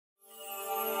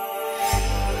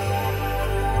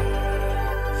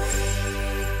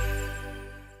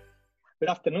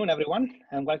afternoon, everyone,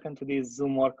 and welcome to this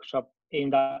Zoom workshop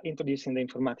aimed at introducing the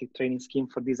Informatics training scheme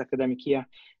for this academic year.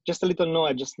 Just a little note,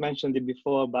 I just mentioned it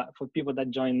before, but for people that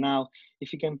join now,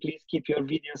 if you can please keep your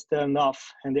videos turned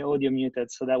off and the audio muted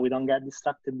so that we don't get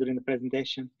distracted during the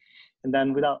presentation. And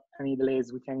then without any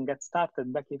delays, we can get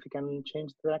started. Becky, if you can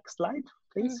change the next slide,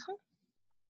 please.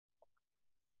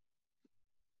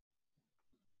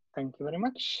 Thank you very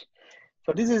much.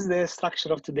 So this is the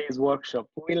structure of today's workshop.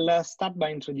 We'll start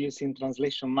by introducing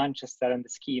Translation Manchester and the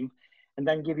scheme, and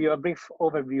then give you a brief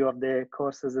overview of the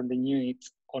courses and the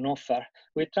units on offer.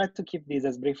 We'll try to keep these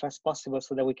as brief as possible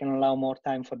so that we can allow more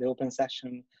time for the open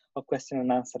session of question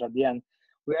and answer at the end.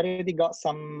 We already got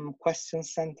some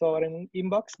questions sent to our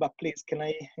inbox, but please, can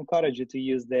I encourage you to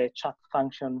use the chat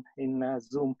function in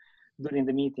Zoom during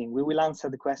the meeting. We will answer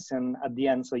the question at the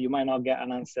end, so you might not get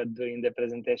an answer during the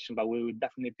presentation, but we will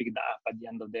definitely pick that up at the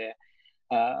end of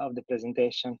the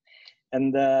presentation.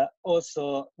 And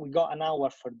also, we got an hour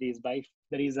for this, but if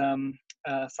there is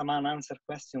some unanswered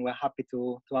question, we're happy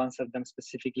to answer them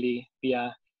specifically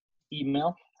via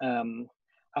email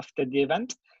after the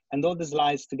event. And all the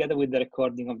slides, together with the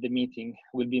recording of the meeting,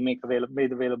 will be made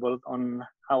available on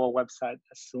our website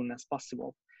as soon as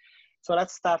possible. So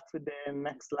let's start with the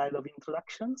next slide of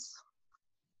introductions.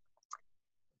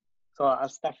 So I'll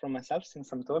start from myself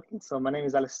since I'm talking. So my name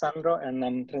is Alessandro and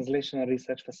I'm Translational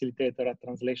Research Facilitator at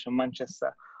Translation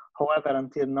Manchester. However,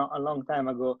 until not a long time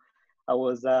ago, I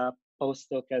was a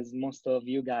postdoc as most of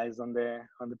you guys on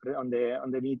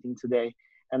the meeting today.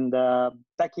 And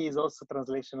Becky is also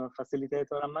Translational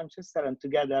Facilitator at Manchester, and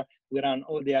together we run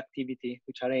all the activity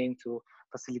which are aimed to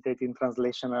facilitating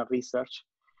translational research.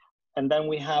 And then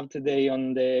we have today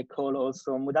on the call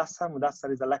also Mudassar. Mudassar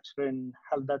is a lecturer in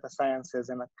health data sciences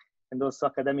and also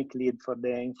academic lead for the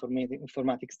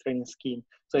informatics training scheme.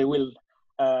 So he will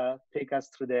take us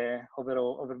through the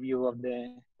overall overview of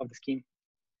the scheme.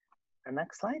 The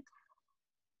next slide,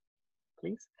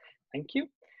 please. Thank you.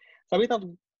 So a bit of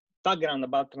background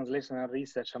about translational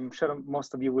research. I'm sure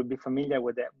most of you will be familiar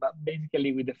with it, but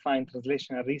basically we define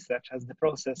translational research as the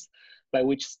process by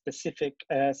which specific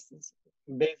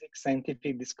basic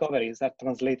scientific discoveries are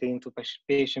translated into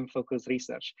patient-focused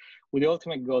research with the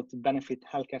ultimate goal to benefit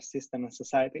healthcare system and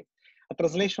society. At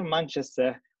Translation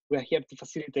Manchester, we are here to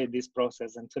facilitate this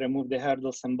process and to remove the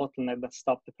hurdles and bottlenecks that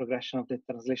stop the progression of the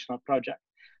translational project.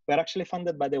 We're actually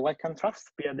funded by the Wellcome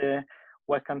Trust via the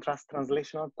Wellcome Trust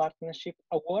Translational Partnership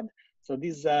Award. So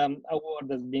this award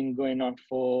has been going on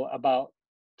for about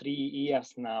 3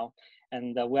 years now.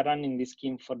 And we're running this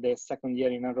scheme for the 2nd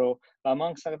year in a row. But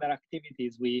amongst other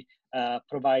activities, we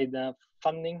provide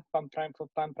funding for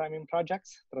pan-priming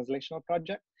projects, translational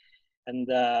projects, and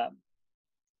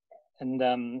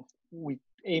we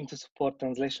aim to support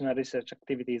translational research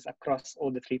activities across all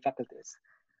the 3 faculties.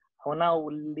 I will now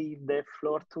leave the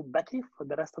floor to Becky for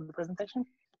the rest of the presentation.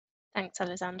 Thanks,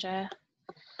 Alessandro.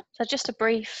 So just a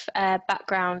brief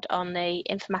background on the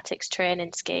informatics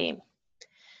training scheme.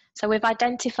 So we've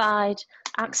identified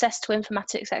access to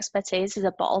informatics expertise as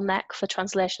a bottleneck for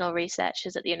translational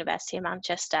researchers at the University of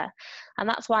Manchester. And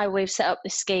that's why we've set up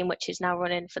this scheme, which is now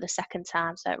running for the 2nd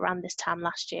time. So it ran this time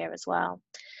last year as well.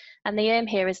 And the aim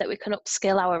here is that we can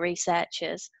upskill our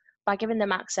researchers by giving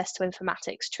them access to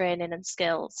informatics training and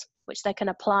skills, which they can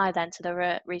apply then to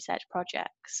their research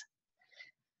projects.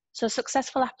 So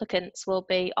successful applicants will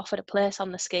be offered a place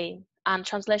on the scheme, and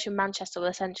Translation Manchester will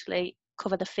essentially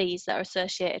cover the fees that are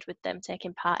associated with them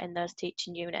taking part in those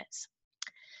teaching units.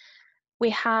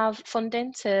 We have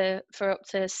funding for up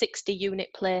to 60 unit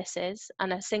places,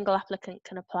 and a single applicant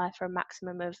can apply for a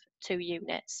maximum of 2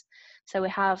 units. So we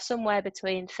have somewhere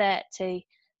between 30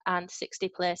 and 60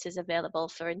 places available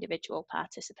for individual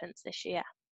participants this year.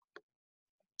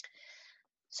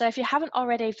 So if you haven't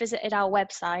already visited our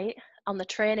website, on the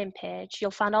training page, you'll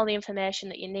find all the information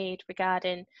that you need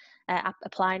regarding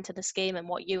applying to the scheme and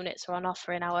what units are on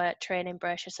offer in our training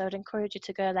brochure. So I'd encourage you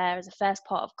to go there as a first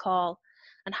port of call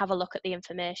and have a look at the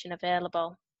information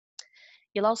available.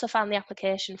 You'll also find the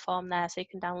application form there, so you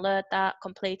can download that,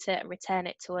 complete it and return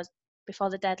it to us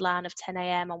before the deadline of 10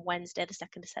 AM on Wednesday, the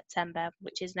 2nd of September,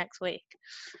 which is next week.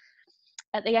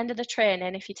 At the end of the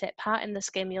training, if you take part in the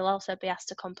scheme, you'll also be asked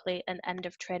to complete an end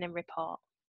of training report.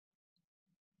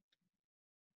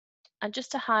 And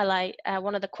just to highlight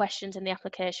one of the questions in the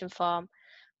application form,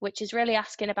 which is really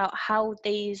asking about how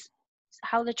the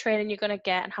training you're going to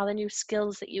get and how the new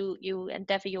skills that you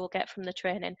will get from the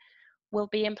training will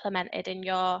be implemented in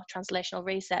your translational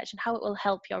research and how it will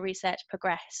help your research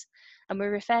progress. And we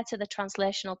refer to the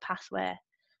translational pathway,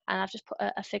 and I've just put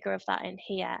a figure of that in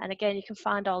here. And again, you can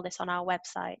find all this on our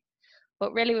website.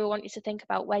 But really, we want you to think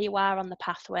about where you are on the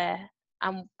pathway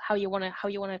and how you want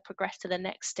to progress to the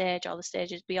next stage or the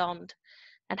stages beyond,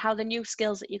 and how the new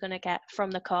skills that you're going to get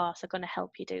from the course are going to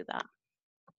help you do that.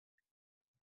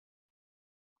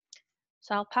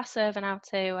 So I'll pass over now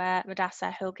to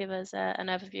Madassa, who'll give us an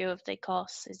overview of the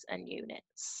courses and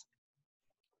units.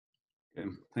 Okay.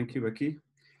 Thank you, Becky.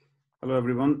 Hello,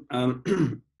 everyone.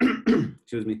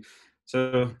 Excuse me.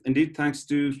 So indeed, thanks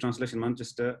to Translation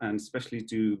Manchester, and especially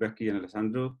to Becky and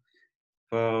Alessandro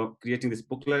for creating this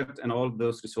booklet and all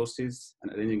those resources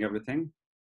and arranging everything.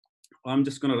 I'm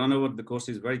just going to run over the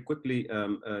courses very quickly,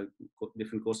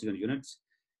 different courses and units,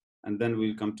 and then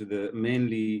we'll come to the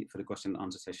mainly for the question and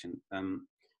answer session.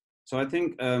 So I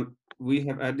think we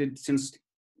have added, since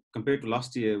compared to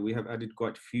last year, we have added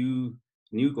quite a few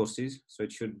new courses, so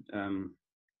it should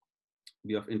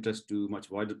be of interest to much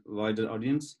wider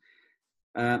audience.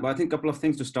 But I think a couple of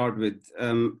things to start with.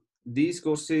 These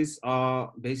courses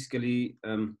are basically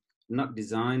not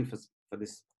designed for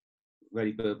this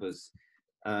very purpose.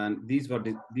 And these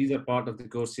are part of the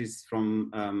courses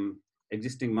from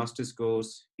existing master's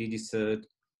course, PG Cert,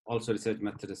 also research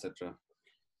method, etc.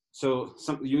 So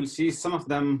you'll see some of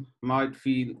them might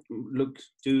look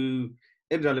too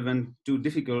irrelevant, too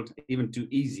difficult, even too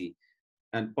easy,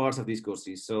 and parts of these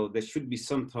courses. So there should be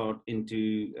some thought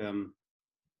into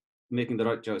making the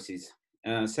right choices.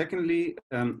 Secondly,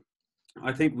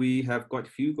 I think we have quite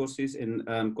a few courses in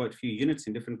quite a few units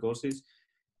in different courses,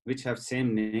 which have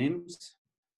same names,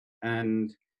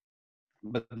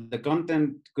 but the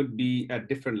content could be at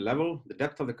different level. The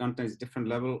depth of the content is different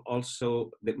level.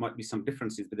 Also, there might be some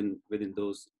differences within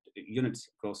those units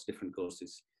across different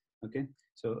courses. Okay,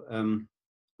 so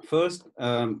first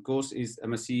course is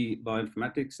MSc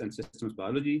Bioinformatics and Systems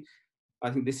Biology. I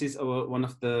think this is one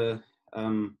of the,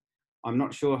 I'm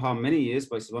not sure how many years,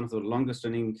 but it's one of the longest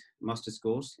running master's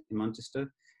course in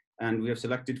Manchester. And we have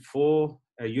selected 4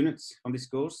 units from this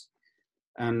course,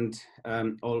 and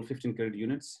all 15 credit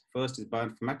units. First is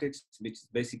bioinformatics, which is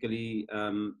basically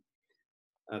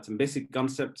some basic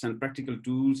concepts and practical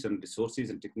tools and resources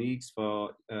and techniques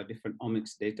for different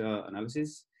omics data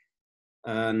analysis.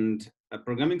 And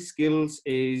programming skills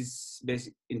is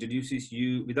introduces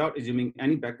you, without assuming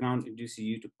any background, introduces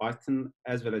you to Python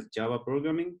as well as Java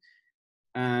programming.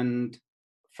 And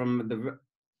from the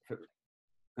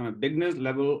kind of beginner's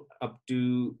level up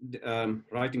to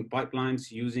writing pipelines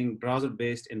using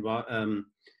browser-based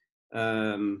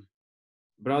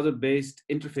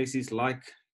interfaces like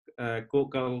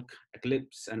Cocalc,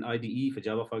 Eclipse, and IDE for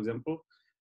Java, for example.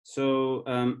 So,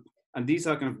 and these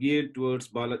are kind of geared towards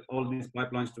all these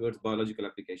pipelines towards biological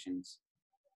applications.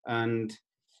 And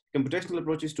computational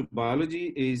approaches to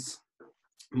biology is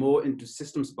more into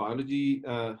systems biology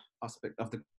aspect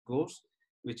of the course,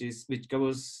 which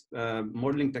covers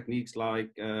modeling techniques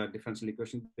like differential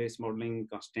equation-based modeling,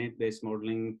 constraint-based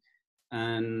modeling,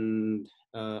 and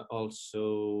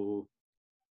also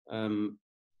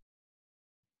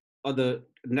other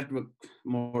network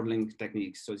modeling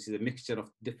techniques. So this is a mixture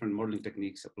of different modeling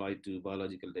techniques applied to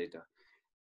biological data.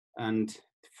 And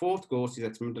the 4th course is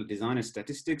experimental design and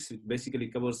statistics, which basically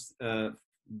covers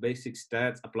basic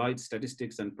stats, applied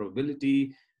statistics and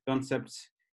probability concepts,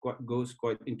 goes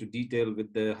quite into detail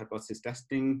with the hypothesis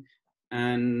testing,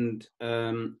 and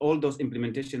all those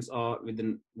implementations are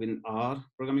within R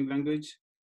programming language.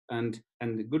 And a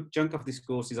good chunk of this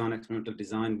course is on experimental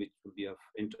design, which would be of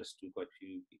interest to quite a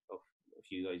few of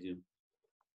you guys.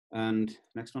 And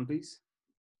next one, please.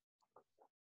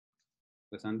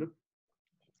 Alessandro.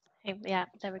 Yeah,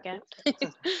 there we go.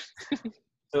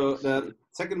 So the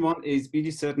second one is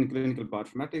PG Cert in Clinical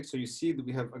Bioinformatics. So you see that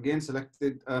we have again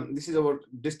selected, this is our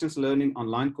distance learning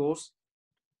online course.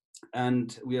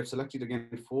 And we have selected again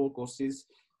 4 courses,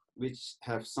 which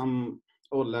have some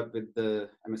overlap with the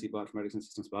MSc Bioinformatics and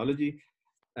Systems Biology.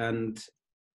 And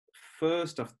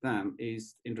first of them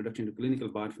is Introduction to Clinical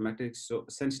Bioinformatics. So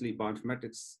essentially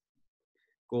bioinformatics,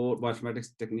 core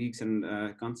bioinformatics techniques and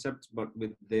concepts, but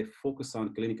with the focus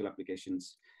on clinical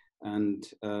applications and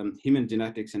human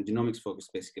genetics and genomics focus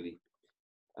basically.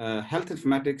 Health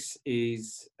informatics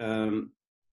is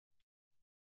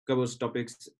covers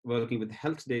topics working with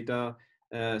health data,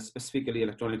 specifically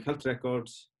electronic health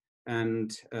records,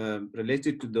 and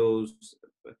related to those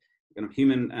kind of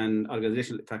human and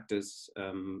organizational factors.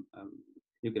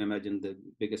 You can imagine the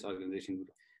biggest organization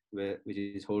which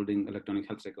is holding electronic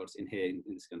health records in here in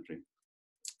this country.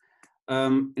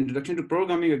 Introduction to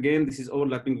programming, again, this is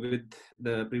overlapping with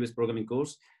the previous programming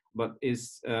course, but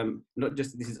is not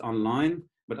just this is online,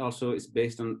 but also it's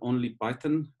based on only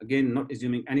Python. Again, not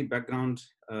assuming any background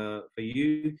for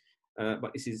you,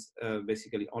 but this is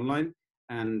basically online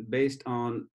and based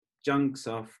on chunks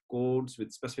of codes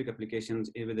with specific applications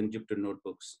within Jupyter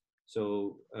notebooks.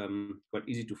 So quite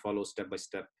easy to follow step by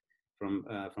step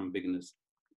from beginners,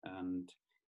 and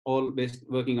all based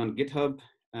working on GitHub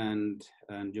and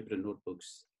Jupyter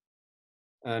notebooks.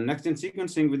 Next-gen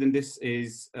sequencing within this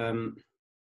is again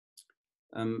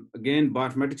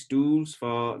bioinformatics tools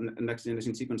for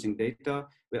next-generation sequencing data.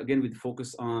 Again, with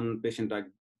focus on patient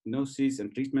diagnosis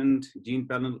and treatment, gene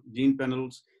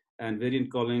panels, and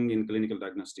variant calling in clinical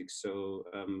diagnostics. So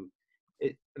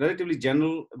relatively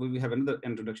general. We have another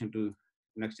introduction to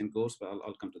next-gen course, but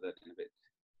I'll come to that in a bit.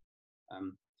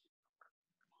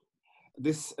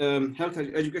 This Health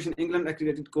Education England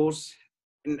accredited course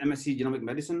in MSc Genomic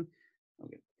Medicine,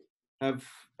 okay, have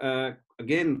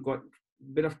again quite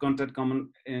a bit of content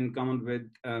in common with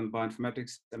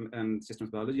bioinformatics and systems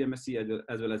biology MSc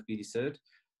as well as PG Cert.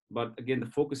 But again, the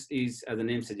focus is, as the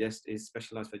name suggests, is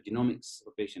specialized for genomics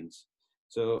for patients.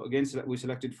 So again, we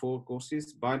selected 4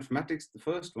 courses: bioinformatics, the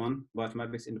first one,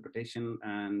 bioinformatics interpretation,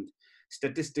 and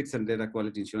statistics and data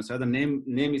quality assurance. So the name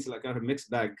is like a mixed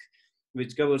bag,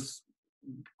 which covers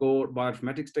core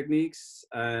bioinformatics techniques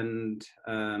and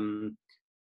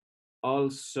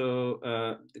also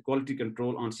the quality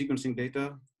control on sequencing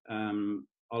data and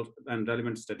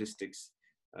relevant statistics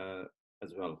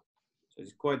as well. So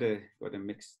it's quite a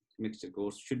mixed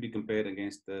course. Should be compared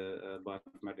against the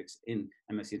bioinformatics in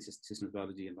MSc in systems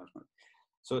biology and bioinformatics.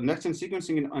 So next-gen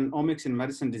sequencing in omics in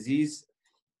medicine disease.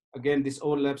 Again, this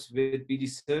overlaps with PG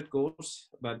Cert course,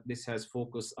 but this has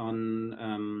focus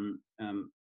on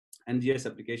NGS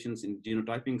applications in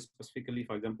genotyping specifically,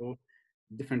 for example,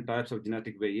 different types of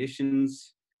genetic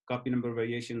variations, copy number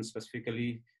variations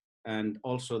specifically, and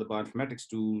also the bioinformatics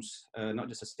tools, not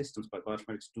just the systems, but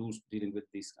bioinformatics tools dealing with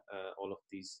these, all of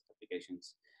these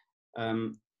applications.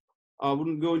 I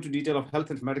wouldn't go into detail of health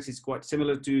informatics. It's quite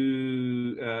similar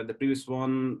to the previous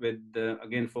one with,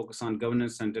 again, focus on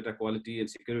governance and data quality and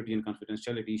security and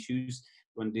confidentiality issues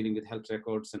when dealing with health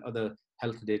records and other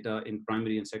health data in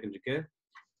primary and secondary care.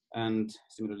 And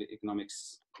similarly,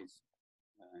 economics is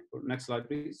important. Next slide,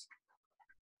 please.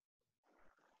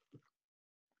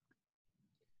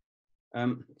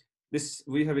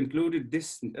 We have included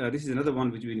this. This is another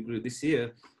one which we included this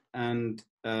year, and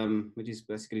which is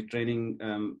basically training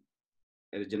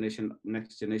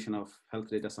next generation of health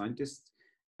data scientists.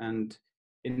 And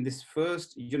in this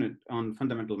first unit on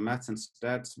fundamental maths and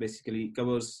stats, basically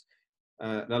covers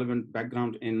relevant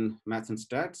background in maths and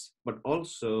stats, but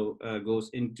also goes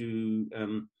into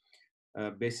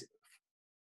basic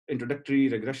introductory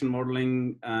regression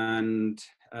modeling and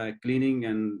cleaning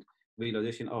and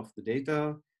visualization of the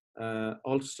data.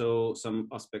 Also, some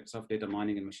aspects of data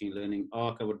mining and machine learning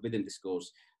are covered within this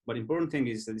course. But important thing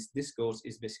is that this course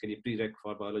is basically a prereq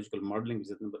for biological modeling, which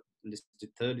is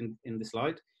listed third in the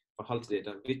slide, for health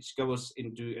data, which covers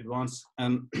into advanced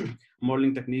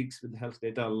modeling techniques with health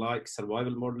data like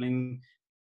survival modeling.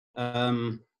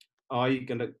 I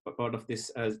conduct part of this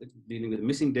as dealing with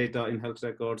missing data in health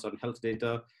records or health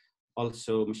data,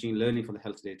 also machine learning for the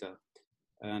health data.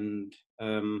 And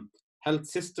health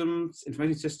systems,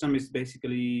 information system is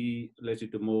basically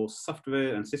related to more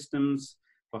software and systems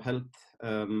for health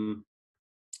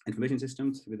information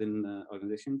systems within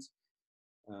organizations.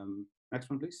 Next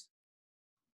one, please.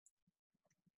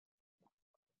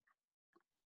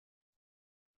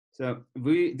 So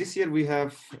this year we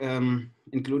have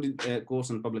included a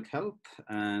course on public health,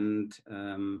 and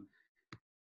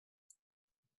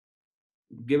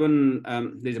given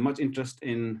there's much interest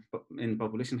in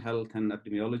population health and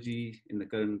epidemiology in the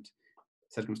current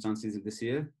circumstances this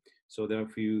year, so there are a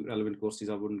few relevant courses.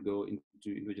 I wouldn't go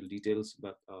into individual details,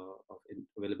 but are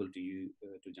available to you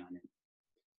to join in.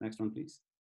 Next one, please.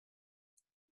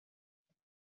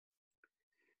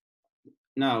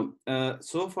 Now,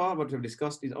 so far what we've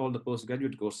discussed is all the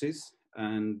postgraduate courses,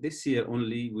 and this year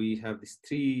only we have these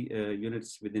 3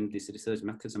 units within this research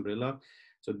methods umbrella.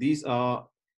 So these are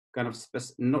kind of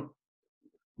not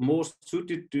more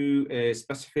suited to a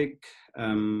specific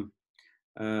kind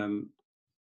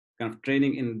of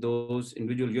training in those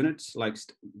individual units, like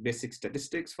basic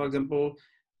statistics, for example,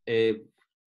 a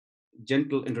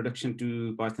gentle introduction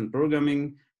to Python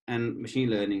programming, and machine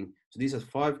learning. So these are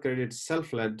 5 credit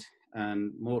self-led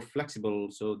and more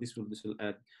flexible. So this will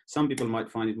add, some people might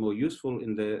find it more useful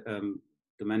in the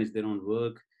to manage their own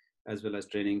work, as well as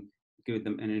training, give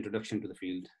them an introduction to the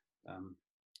field.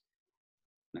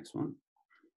 Next one.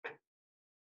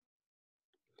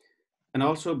 And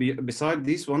also beside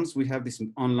these ones, we have this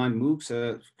online MOOCs.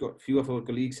 A few of our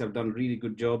colleagues have done a really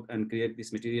good job and create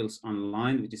these materials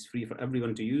online, which is free for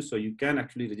everyone to use. So you can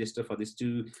actually register for these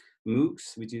 2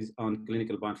 MOOCs, which is on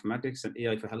clinical bioinformatics and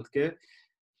AI for healthcare.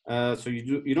 So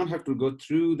you don't have to go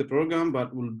through the program,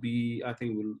 but I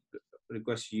think we'll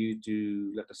request you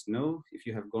to let us know if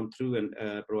you have gone through and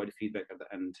provide feedback at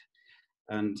the end.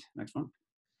 And next one.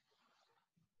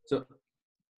 So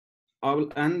I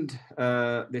will end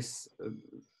this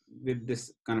with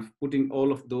this kind of putting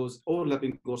all of those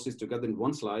overlapping courses together in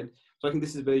one slide. So I think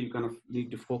this is where you kind of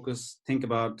need to focus, think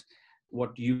about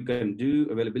what you can do,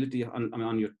 availability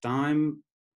on your time,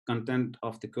 content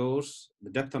of the course, the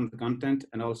depth of the content,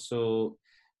 and also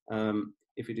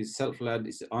if it is self-led,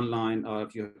 is it online, or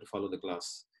if you have to follow the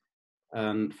class.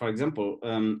 And for example,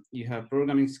 you have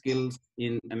programming skills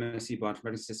in MSc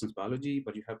Bioinformatics Systems Biology,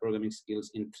 but you have programming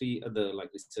skills in 3 other like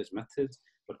research methods,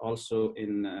 but also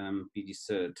in PG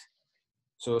Cert.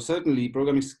 So certainly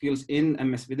programming skills in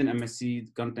within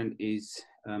MSc content is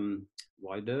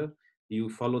wider. You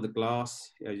follow the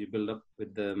class as you build up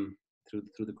with them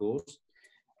through the course,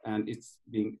 and it's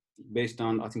being based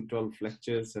on I think 12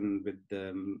 lectures and with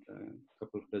a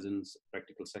couple of dozens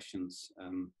practical sessions.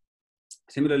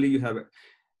 Similarly, you have,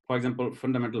 for example,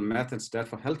 fundamental methods that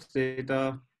for health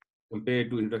data compared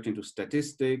to introduction to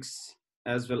statistics,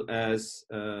 as well as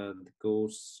the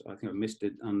course, I think I missed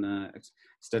it, on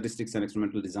statistics and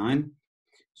experimental design.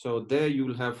 So there you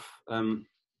will have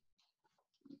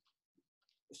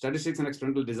statistics and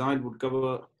experimental design would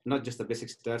cover not just the basic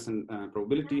stats and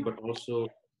probability, but also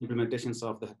implementations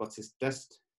of the hypothesis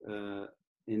test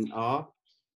in R.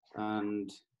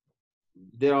 And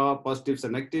there are positives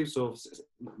and negatives. So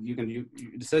you can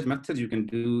research methods you can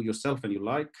do yourself and you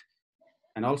like,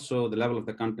 and also the level of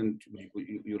the content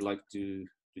you like to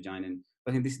join in.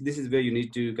 I think this is where you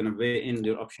need to kind of weigh in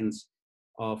your options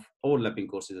of overlapping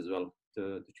courses as well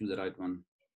to choose the right one.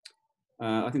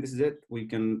 I think this is it. We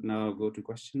can now go to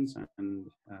questions. And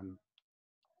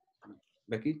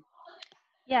Becky?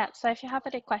 Yeah, so if you have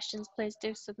any questions, please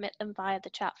do submit them via the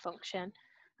chat function.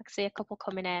 I can see a couple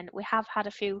coming in. We have had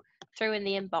a few through in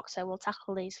the inbox, so we'll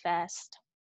tackle these first.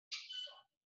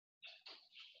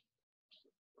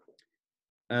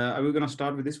 Are we going to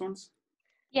start with these ones?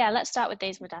 Yeah, let's start with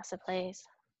these, Madassa, please.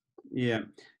 Yeah.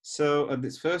 So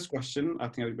this first question, I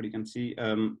think everybody can see.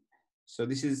 So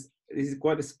this is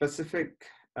quite a specific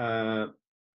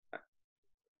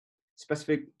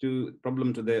to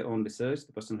problem to their own research,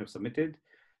 the person who have submitted.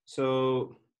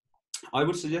 So I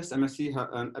would suggest MSc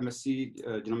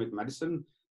Genomic Medicine.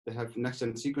 They have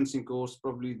next-gen sequencing course,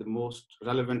 probably the most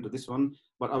relevant to this one.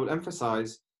 But I will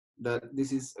emphasize that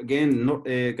this is, again, not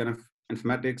a kind of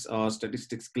informatics or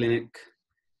statistics clinic.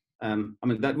 I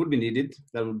mean, that would be needed.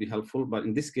 That would be helpful. But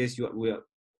in this case, the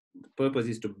purpose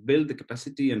is to build the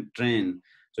capacity and train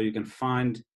so you can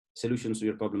find solutions to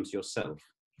your problems yourself.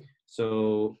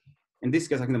 So in this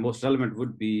case, I think the most relevant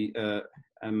would be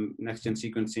next-gen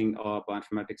sequencing or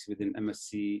bioinformatics within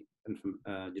MSc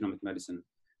Genomic Medicine.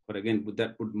 But again,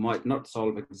 might not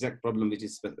solve exact problem, which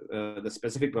is the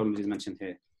specific problem which is mentioned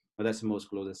here. But that's the most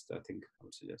closest, I think, I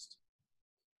would suggest.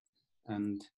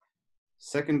 And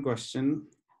second question,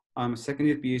 I'm a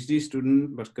second-year PhD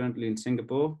student, but currently in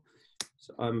Singapore.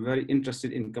 So I'm very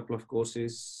interested in a couple of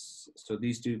courses. So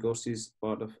these 2 courses,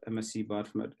 part of MSc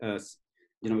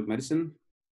Genomic Medicine.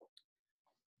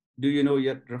 Do you know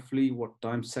yet roughly what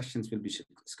time sessions will be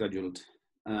scheduled?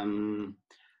 I'm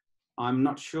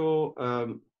not sure.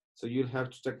 So you'll have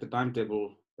to check the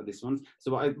timetable for this one.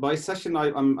 So by session,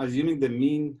 I'm assuming they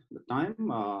mean the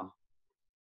time. I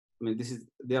mean,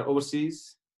 they are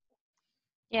overseas.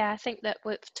 Yeah, I think that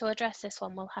to address this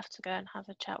one, we'll have to go and have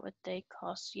a chat with the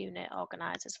course unit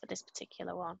organisers for this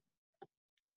particular one.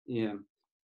 Yeah.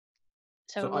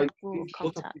 So we'll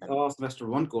contact them. Are semester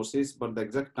 1 courses, but the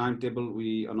exact timetable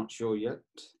we are not sure yet,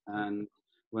 and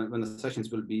when the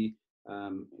sessions will be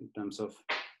in terms of.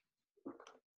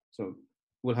 So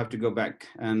we'll have to go back,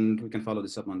 and we can follow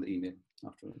this up on the email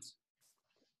afterwards.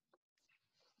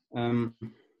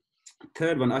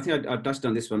 Third one, I think I touched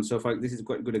on this one. So this is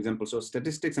quite a good example. So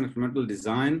statistics and experimental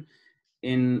design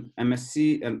in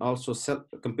MSc, and also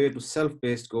compared to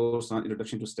self-paced course on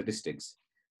introduction to statistics.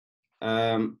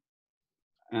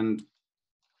 And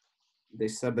they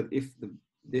said that if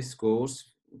this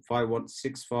course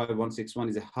 5161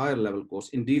 is a higher level course,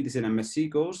 indeed this is an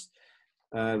MSc course,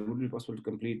 would it be possible to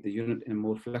complete the unit in a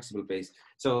more flexible pace?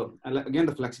 So again,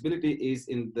 the flexibility is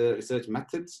in the research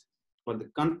methods, but the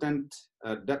content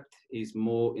depth is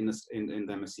more in the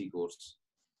MSc course.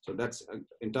 So that's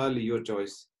entirely your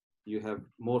choice. You have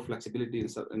more flexibility in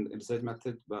research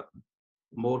methods, but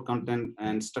more content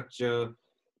and structure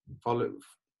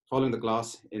following the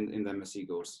class in the MSc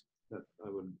course. That I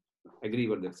would agree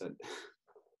what they've said.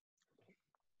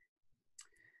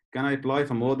 Can I apply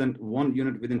for more than 1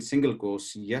 unit within single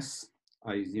course? Yes,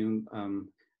 I assume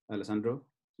Alessandro,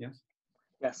 yes?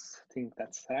 Yes, I think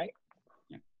that's right.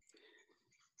 Yeah.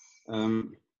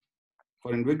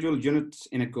 For individual units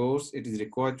in a course, it is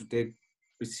required to take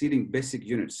preceding basic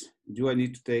units. Do I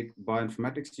need to take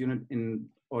bioinformatics unit in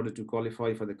order to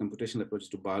qualify for the computational approaches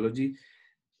to biology?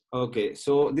 Okay,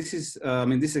 so this is,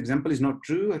 this example is not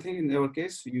true. I think in our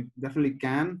case, you definitely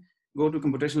can go to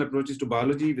computational approaches to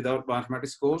biology without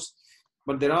bioinformatics course.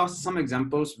 But there are some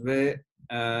examples where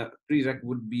prereq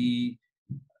would be,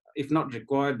 if not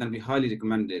required, then be highly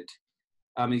recommended.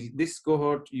 This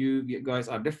cohort, you guys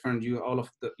are different. You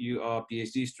are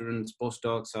PhD students,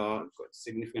 postdocs, are got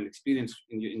significant experience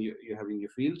you have in your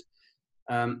field.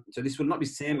 So this will not be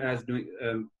same as doing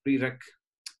prereq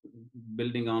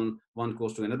building on one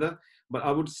course to another. But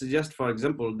I would suggest, for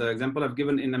example, the example I've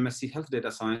given in MSc Health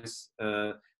Data Science,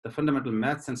 the fundamental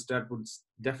maths and stat would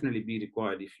definitely be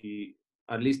required. If you,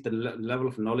 at least the level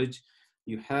of knowledge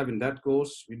you have in that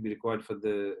course will be required for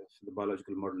the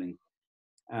biological modeling.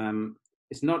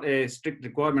 It's not a strict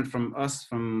requirement from us,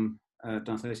 from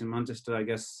Translation Manchester, I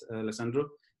guess, Alessandro.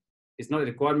 It's not a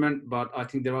requirement, but I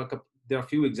think there are a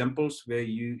few examples where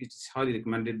it's highly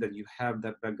recommended that you have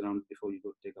that background before you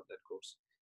go take up that course.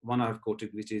 One I've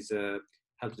quoted, which is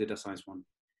Health Data Science one.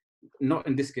 Not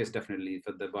in this case, definitely,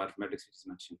 for the bioinformatics which is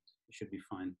mentioned. It should be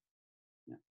fine.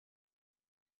 Yeah.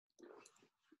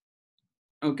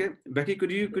 Okay, Becky, could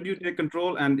you take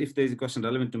control? And if there's a question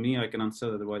relevant to me, I can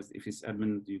answer. Otherwise, if it's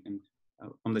admin, you can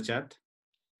on the chat.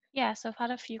 Yeah, so I've had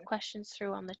a few questions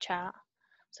through on the chat.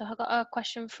 So I got a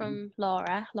question from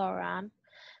Laura Ann.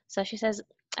 So she says,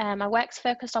 my work's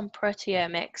focused on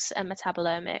proteomics and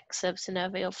metabolomics of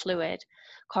synovial fluid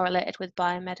correlated with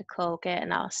biomedical gait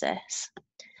analysis.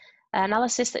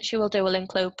 Analysis that she will do will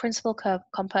include principal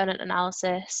component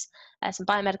analysis, some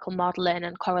biomedical modelling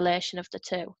and correlation of the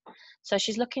two. So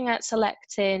she's looking at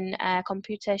selecting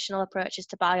computational approaches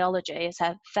to biology as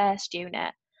her first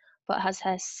unit, but as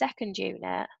her second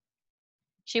unit,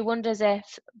 she wonders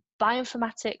if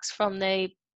bioinformatics from the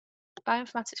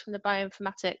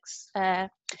bioinformatics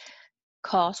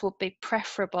course would be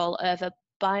preferable over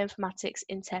bioinformatics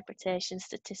interpretation,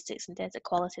 statistics and data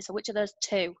quality. So which of those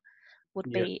two would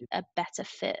be a better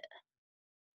fit?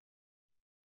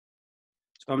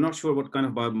 So I'm not sure what kind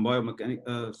of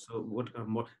biomechanical,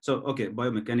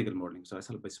 biomechanical modeling. So I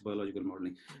said biological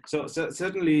modeling. So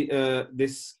certainly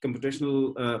this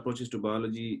computational approaches to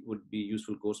biology would be a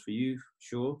useful course for you,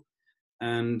 sure.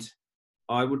 And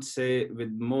I would say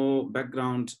with more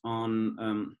background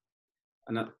on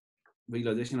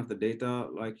visualization of the data,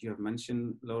 like you have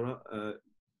mentioned, Laura,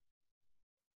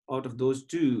 out of those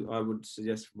two, I would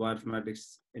suggest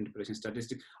bioinformatics, interpretation,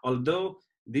 statistics, although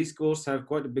these courses have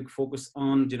quite a big focus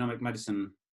on genomic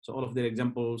medicine. So all of their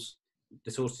examples, the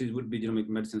sources would be genomic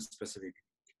medicine specific.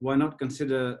 Why not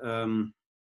consider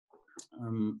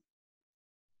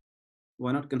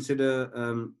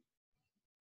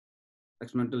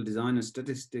experimental design and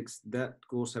statistics? That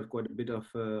course have quite a bit of,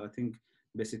 I think,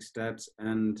 basic stats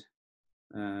and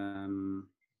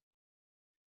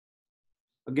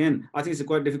again, I think it's a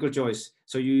quite difficult choice.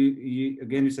 So you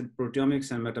said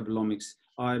proteomics and metabolomics.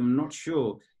 I'm not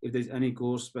sure if there's any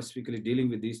course specifically dealing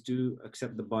with these two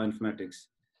except the bioinformatics.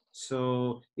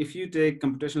 So if you take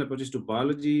computational approaches to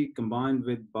biology combined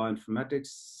with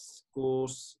bioinformatics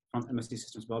course from MSc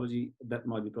Systems Biology, that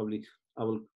might be probably, I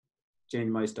will change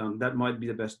my stance. That might be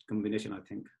the best combination, I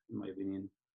think, in my opinion.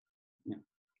 Yeah.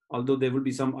 Although there will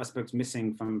be some aspects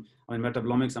missing from,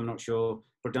 metabolomics, I'm not sure.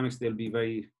 Proteomics, they'll be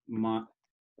very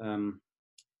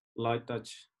light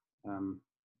touch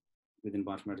within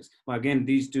bioinformatics. But again,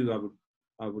 these two,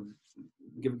 I would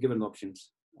given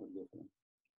options, I would go for them.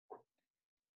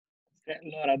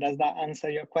 Laura, does that answer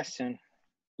your question?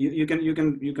 You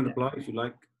can reply if you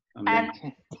like.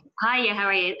 Hi, how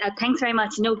are you? Thanks very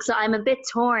much. No, so I'm a bit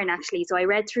torn actually. So I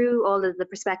read through all of the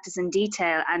prospectus in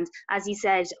detail, and as you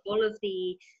said, all of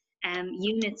the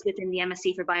units within the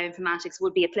MSc for bioinformatics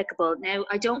would be applicable. Now,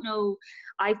 I don't know,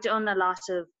 I've done a lot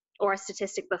of or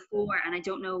statistic before, and I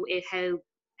don't know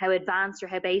how advanced or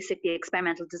how basic the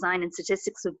experimental design and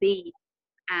statistics would be.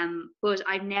 But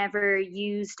I've never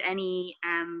used any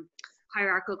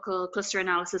hierarchical cluster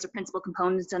analysis or principal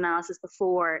component analysis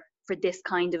before for this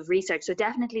kind of research. So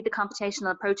definitely the computational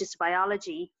approaches to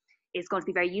biology is going to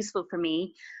be very useful for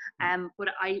me. But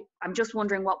I'm just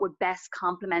wondering what would best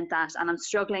complement that, and I'm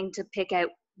struggling to pick out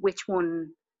which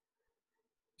one.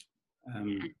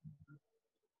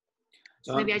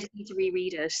 So maybe I just need to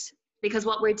reread it, because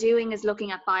what we're doing is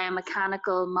looking at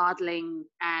biomechanical modeling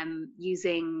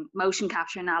using motion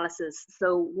capture analysis.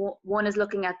 So one is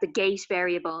looking at the gait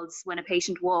variables when a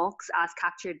patient walks as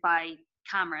captured by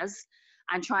cameras,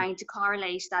 and trying to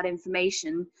correlate that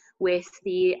information with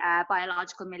the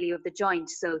biological milieu of the joint.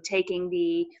 So taking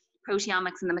the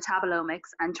proteomics and the metabolomics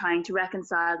and trying to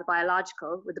reconcile the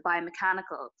biological with the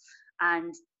biomechanical.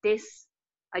 And this,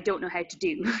 I don't know how to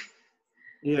do.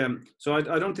 Yeah, so I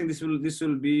don't think this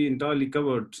will be entirely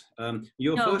covered.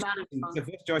 Your No, first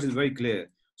choice is very clear.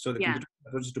 So the computer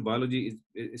approach to biology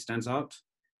it stands out.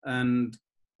 And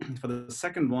for the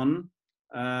second one,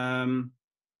 I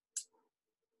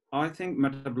think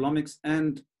metabolomics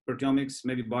and proteomics,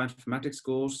 maybe bioinformatics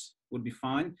course would be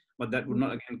fine, but that would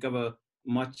not again cover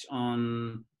much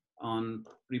on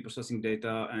reprocessing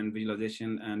data and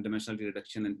visualization and dimensionality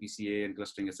reduction and PCA and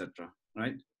clustering, etc.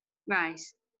 Right? Right.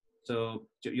 So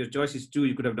your choice is 2.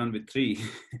 You could have done with 3.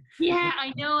 Yeah,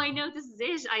 I know. This is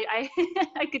it. I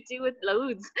I could do with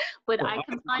loads, but So I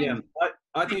can find. Yeah,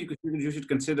 I think you should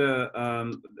consider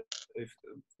if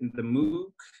in the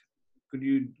MOOC, could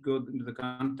you go into the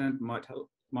content might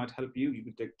help you. You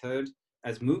could take 3rd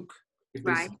as MOOC. If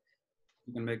this, Right.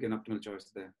 you can make an optimal choice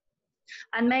there.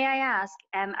 And may I ask,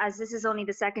 as this is only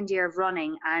the 2nd year of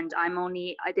running, and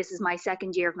this is my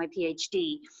 2nd year of my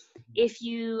PhD, if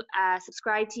you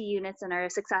subscribe to units and are a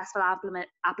successful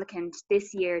applicant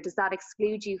this year, does that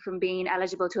exclude you from being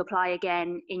eligible to apply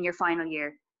again in your final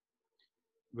year?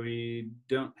 We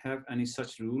don't have any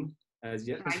such rule as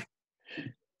yet. Right.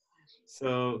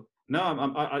 So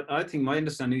no, I think my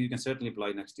understanding, you can certainly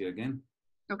apply next year again.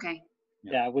 Okay.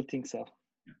 Yeah, I would think so.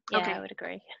 Yeah, Okay. I would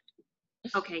agree.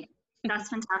 Okay, that's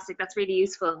fantastic. That's really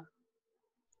useful.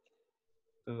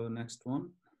 So next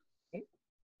one.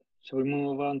 Shall we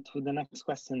move on to the next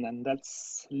question then?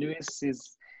 That's Luis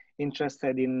is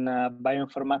interested in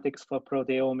bioinformatics for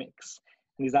proteomics.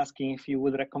 And he's asking if you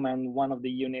would recommend one of the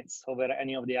units over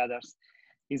any of the others.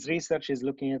 His research is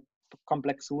looking at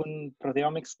complex wound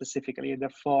proteomics specifically.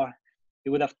 Therefore, he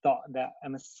would have thought that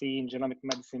MSc in genomic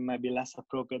medicine might be less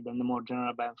appropriate than the more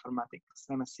general bioinformatics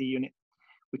MSc unit,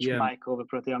 which might cover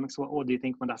proteomics. What do you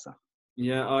think, Madassa?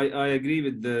 Yeah, I agree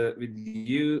with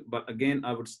you, but again,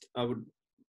 I would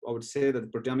say that the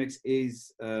proteomics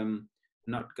is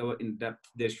not covered in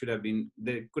depth. There could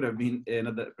have been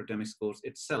another proteomics course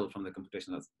itself from the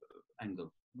computational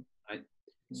angle, right?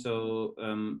 So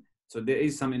so there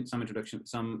is some introduction,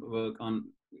 some work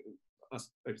on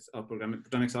aspects of programming.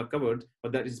 Proteomics are covered,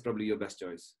 but that is probably your best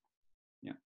choice.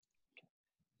 Yeah.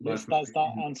 Yes, does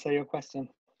that answer your question?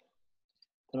 I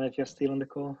don't know if you're still on the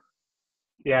call.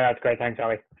 Yeah, that's great. Thanks,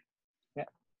 Ali. Yeah.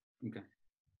 Okay.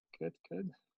 Good.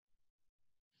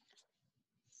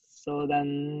 So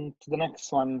then to the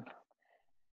next one.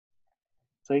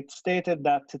 So it's stated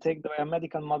that to take the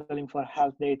biomedical modeling for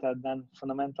health data, then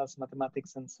fundamentals,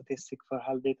 mathematics, and statistics for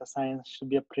health data science should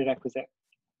be a prerequisite.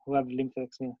 Who have limited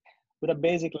experience. With a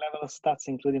basic level of stats,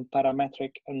 including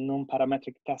parametric and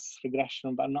non-parametric tests,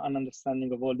 regression, but not an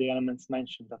understanding of all the elements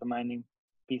mentioned, data mining,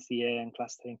 PCA, and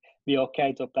clustering, be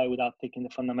okay to apply without taking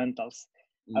the fundamentals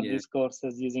at these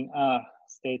courses using R,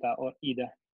 Stata, or either.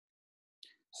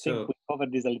 I think we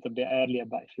covered this a little bit earlier,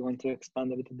 but if you want to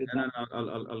expand a little bit. No,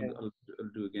 I'll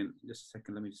do again. Just a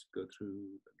second. Let me just go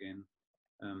through again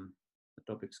the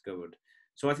topics covered.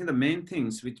 So I think the main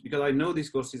things, because I know these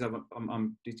courses,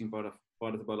 I'm teaching part of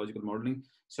the biological modeling.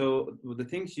 So the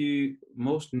things you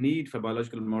most need for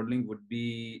biological modeling would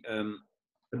be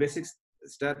the basic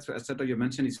stats, etc. You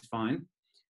mentioned is fine.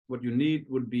 What you need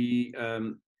would be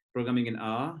programming in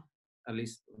R, at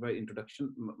least by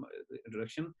introduction,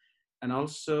 and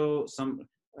also some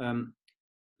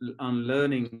on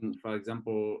learning, for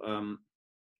example,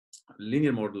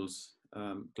 linear models,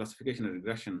 classification and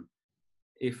regression.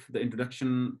 If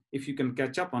you can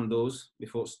catch up on those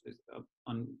before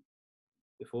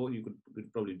you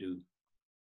could probably do,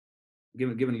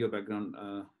 given your background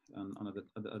on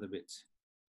other bits.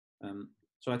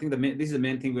 So I think this is the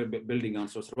main thing we're building on.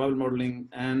 So survival modeling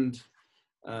and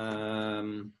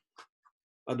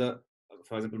other,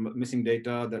 for example, missing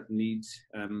data that needs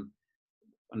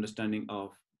understanding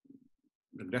of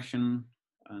regression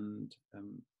and,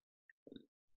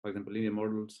 for example, linear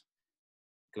models,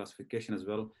 classification as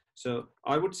well. So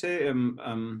I would say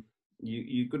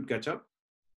you could catch up,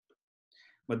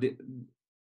 but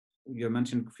you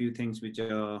mentioned a few things which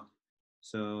are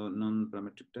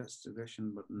non-parametric tests,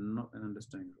 regression, but not an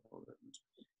understanding of all that.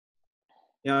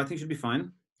 Yeah, I think it should be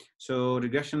fine. So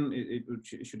regression, it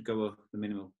should cover the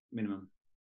minimum.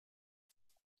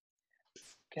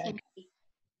 Okay.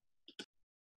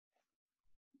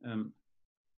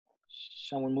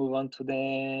 Shall we move on to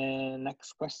the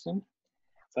next question?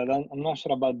 So I'm not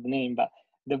sure about the name, but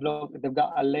they've got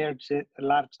a large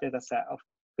data set of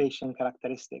patient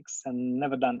characteristics and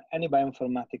never done any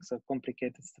bioinformatics or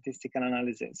complicated statistical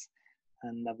analysis.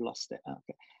 and I've lost it.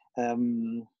 Okay.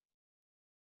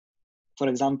 For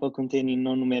example, containing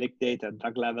non-numeric data,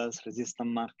 drug levels, resistant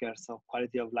markers, or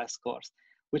quality of life scores.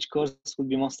 Which course would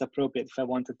be most appropriate if I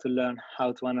wanted to learn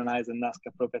how to analyze and ask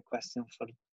appropriate questions for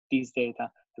these data,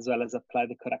 as well as apply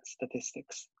the correct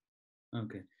statistics?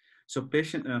 Okay. So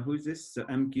patient, who is this?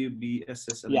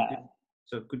 MQBSS? Yeah.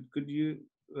 So could you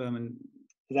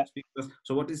That, speak to us?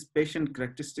 So what is patient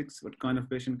characteristics? What kind of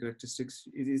patient characteristics?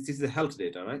 This is the health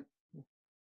data, right?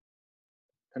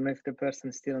 I don't know if the person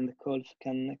is still on the call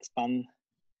can expand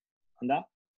on that.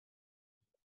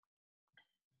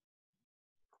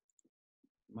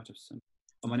 Much of some.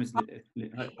 Oh, my name is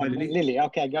Hi, Lily. Lily,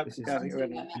 okay, I got it.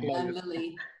 I'm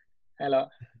Lily. Hello.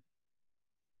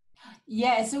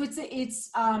 Yeah, so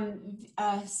it's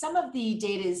some of the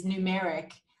data is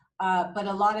numeric, but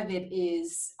a lot of it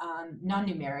is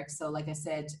non-numeric. So like I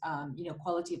said,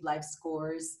 quality of life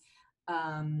scores,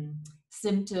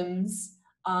 symptoms,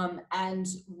 and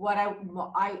what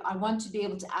I want to be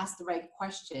able to ask the right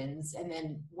questions. And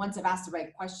then once I've asked the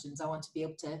right questions, I want to be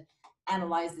able to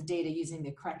analyze the data using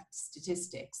the correct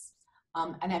statistics.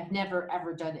 And I've never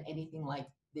ever done anything like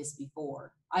this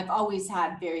before. I've always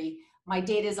had my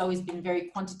data has always been very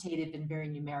quantitative and very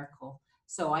numerical.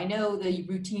 So I know the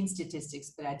routine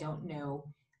statistics, but I don't know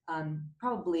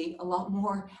probably a lot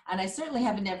more. And I certainly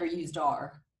haven't ever used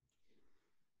R.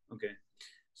 Okay,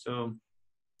 so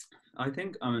I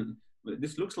think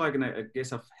this looks like a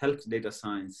case of health data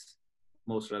science,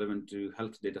 most relevant to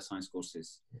health data science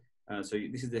courses. So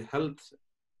this is the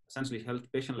essentially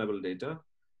health patient level data,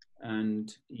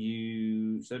 and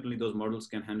certainly those models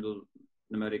can handle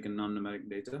numeric and non-numeric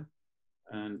data.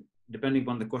 And depending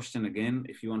upon the question, again,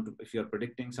 if you are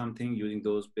predicting something using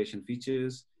those patient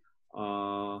features,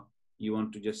 you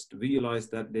want to just visualize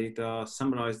that data,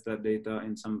 summarize that data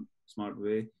in some smart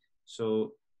way.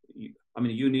 So,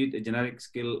 you need a generic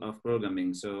skill of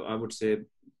programming. So I would say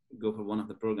go for one of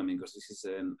the programming, because this is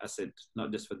an asset,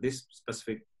 not just for this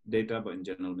specific data, but in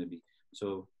general maybe.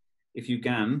 So if you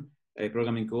can, a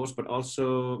programming course, but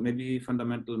also maybe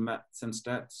fundamental maths and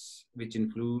stats, which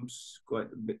includes quite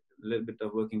a little bit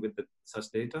of working with such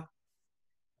data.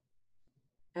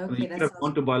 Okay, you could have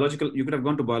gone to biological. You could have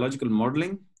gone to biological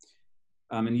modeling.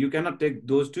 You cannot take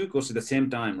those two courses at the same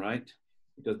time, right?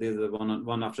 Because there's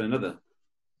one after another.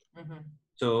 Mm-hmm.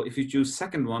 So if you choose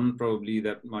second one, probably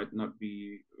that might not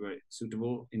be very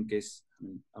suitable in case.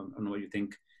 I don't know what you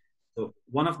think. So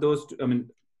one of those,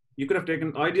 you could have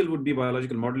taken, ideal would be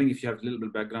biological modeling if you have a little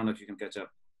bit background, if you can catch up.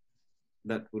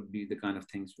 That would be the kind of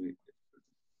things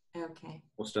okay.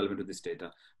 most relevant to this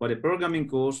data. But a programming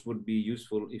course would be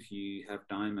useful if you have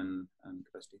time and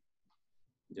capacity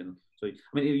in general. So,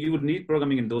 you would need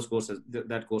programming in those courses,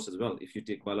 that course as well, if you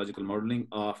take biological modeling,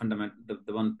 fundamental,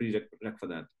 the one prerequisite for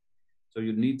that. So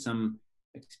you need some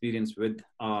experience with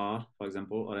R, for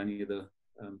example, or any other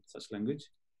such language.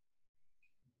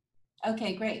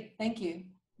 Okay, great. Thank you.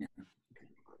 Yeah.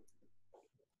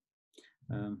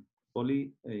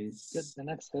 Polly is... Good. The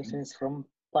next question is from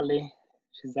Polly.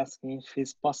 She's asking if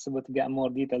it's possible to get a more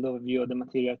detailed overview of the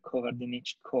material covered in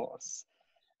each course.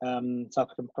 So I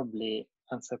can probably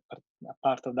answer a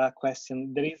part of that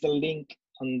question. There is a link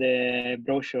on the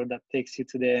brochure that takes you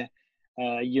to the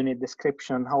unit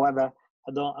description. However,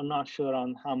 I'm not sure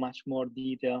on how much more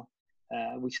detail,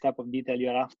 which type of detail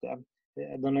you're after.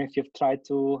 I don't know if you've tried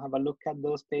to have a look at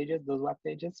those pages, those web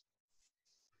pages.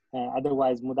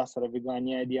 Otherwise, Mudassar, have you got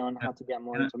any idea on how to get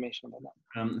more information about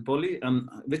that? Polly,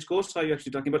 which course are you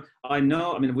actually talking about? I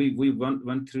know, we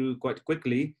went through quite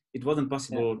quickly. It wasn't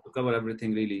possible to cover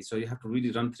everything really. So you have to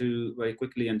really run through very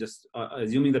quickly and just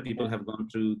assuming that people have gone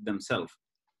through themselves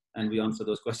and we answer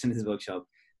those questions in the workshop.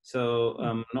 So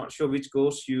I'm not sure which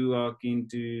course you are keen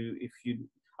to,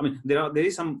 there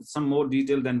is some more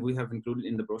detail than we have included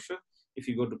in the brochure. If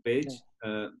you go to page,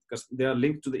 because they are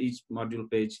linked to each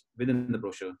module page within the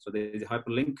brochure. So there is a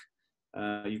hyperlink.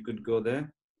 You could go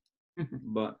there.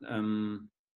 But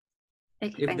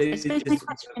okay, thanks. I suppose my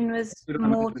question was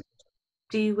more to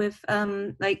do with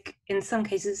like in some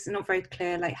cases it's not very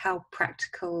clear like how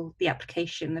practical the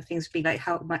application of things would be, like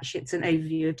how much it's an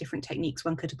overview of different techniques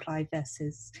one could apply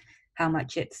versus how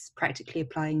much it's practically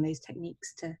applying those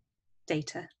techniques to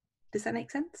data. Does that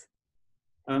make sense?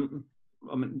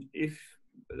 If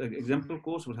an example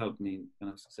course would help me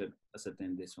kind of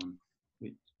ascertain this one.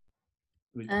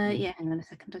 Yeah, hang on a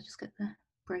second, I'll just get the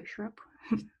brochure up.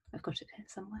 I've got it here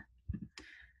somewhere.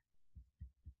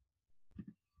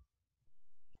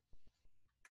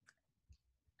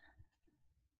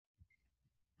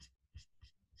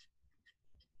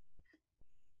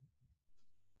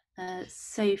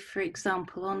 So for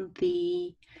example, on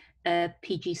the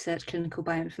PG Cert Clinical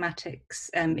Bioinformatics.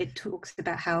 It talks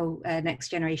about how next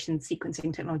generation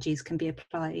sequencing technologies can be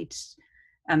applied,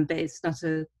 but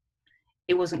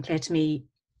it wasn't clear to me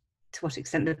to what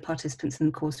extent the participants in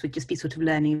the course would just be sort of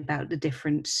learning about the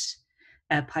different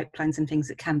pipelines and things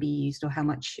that can be used, or how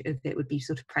much of it would be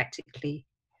sort of practically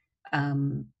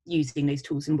using those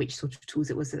tools, and which sort of tools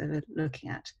it was that they were looking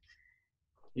at.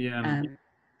 Yeah.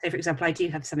 So for example, I do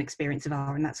have some experience of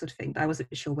R and that sort of thing, but I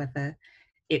wasn't sure whether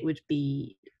it would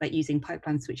be like using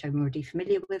pipelines which I'm already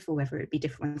familiar with, or whether it'd be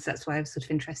different ones. That's why I was sort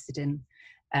of interested in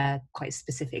quite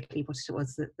specifically what it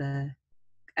was that the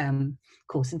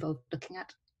course involved looking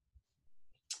at.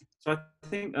 So I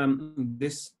think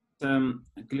this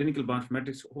clinical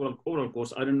bioinformatics overall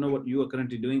course, I don't know what you are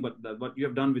currently doing, but what you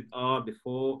have done with R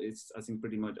before is, I think,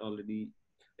 pretty much already,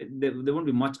 there won't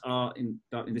be much R in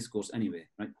this course anyway,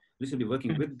 right? We should be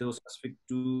working with those specific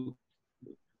two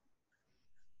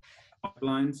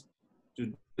pipelines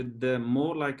to with the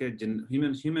more like a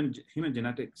human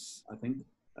genetics, I think,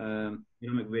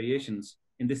 genomic variations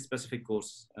in this specific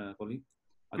course, Polly.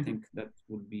 I think that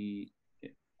would be,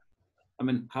 I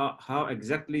mean, how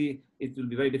exactly it will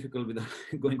be very difficult without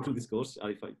going through this course.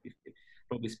 If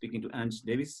probably speaking to Ange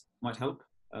Davis might help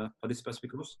for this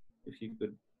specific course. If you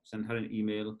could send her an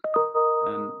email,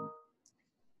 and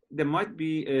there might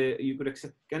be you could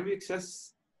access. Can we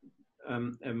access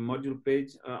a module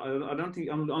page? I don't think,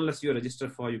 unless you're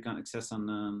registered for, you can access on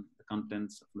the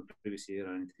contents from the previous year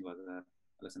or anything like that.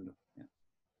 Alessandro, yeah,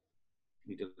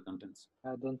 detailed contents.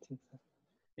 I don't think so.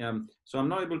 Yeah, so I'm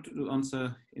not able to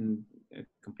answer in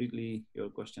completely your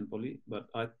question, Polly, but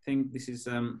I think this is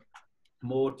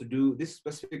more to do, this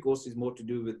specific course is more to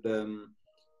do with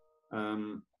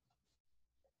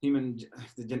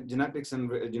genetics and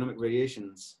genomic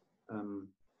variations, kind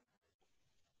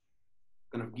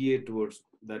of geared towards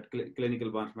that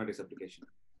clinical bioinformatics application.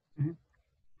 Mm-hmm.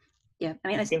 Yeah, I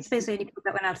mean, I suppose I only put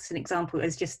that one out as an example.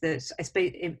 It's just that I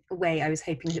suppose in a way I was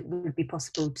hoping it would be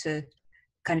possible to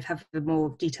kind of have a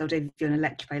more detailed overview on a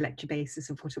lecture by lecture basis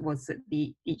of what it was that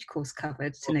each course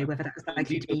covered, to know whether that was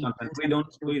likely to be.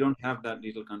 We don't have that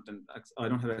detailed content. I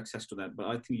don't have access to that, but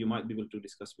I think you might be able to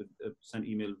discuss with send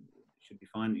email. Should be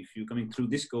fine. If you're coming through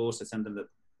this course, I send them that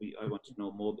I want to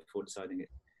know more before deciding it.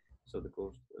 So the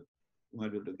course might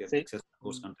be able to get access to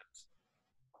course contents.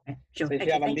 Okay, sure. So if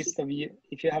you have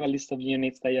a list of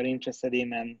units that you're interested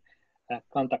in, and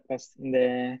contact us in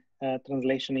the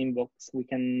translation inbox, we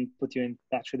can put you in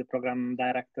touch with the program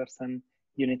directors and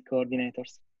unit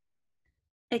coordinators.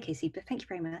 Okay, super. Thank you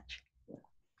very much.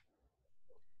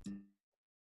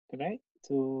 Okay,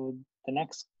 so the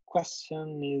next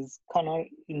question is, Connor,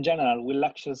 in general, will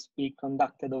lectures be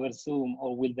conducted over Zoom,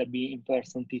 or will there be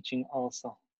in-person teaching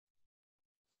also?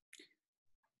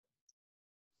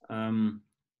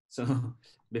 So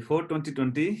before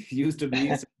 2020 used to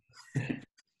be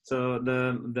so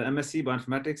the MSc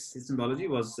Bioinformatics System Biology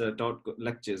was taught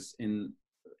lectures in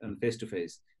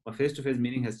face-to-face, but face-to-face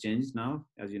meaning has changed now,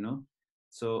 as you know.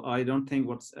 So I don't think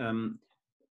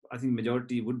I think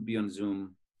majority would be on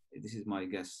Zoom. This is my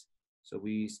guess. So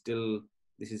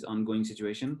this is ongoing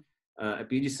situation. A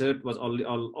PG cert was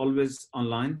always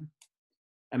online.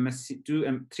 MSc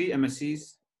 3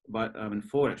 MSCs, but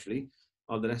 4 actually.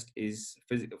 All the rest is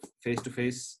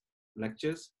face-to-face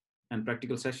lectures and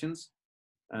practical sessions.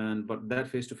 But that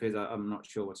face-to-face, I'm not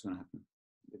sure what's going to happen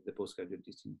with the postgraduate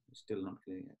teaching. It's still not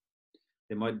clear yet.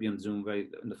 They might be on Zoom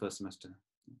in the first semester.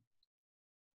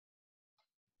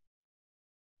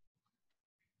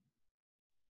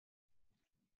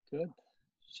 Good.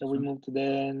 Shall we move to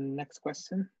the next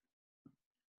question?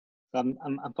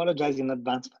 I'm apologizing in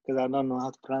advance because I don't know how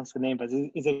to pronounce the name, but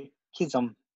it's a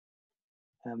Kizom.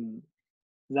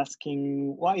 Is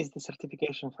asking, why is the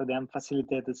certification for the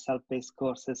unfacilitated self-paced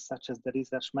courses such as the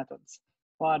research methods?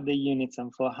 What are the units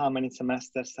and for how many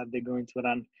semesters are they going to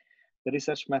run? The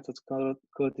research methods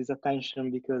caught his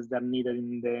attention because they're needed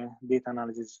in the data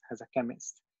analysis as a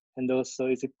chemist. And also,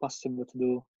 is it possible to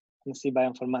do MSc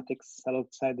Bioinformatics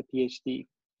alongside the PhD?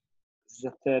 This is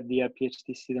a third-year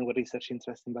PhD student with research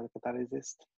interest in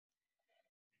biocatalysis.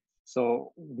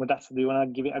 So, Mudassir, do you want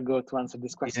to give it a go to answer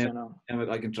this question? Yeah,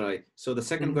 I can try. So the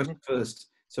second question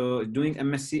first. So doing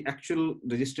MSc, actual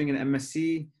registering in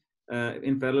MSc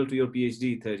in parallel to your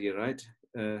PhD third year, right?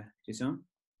 Jason?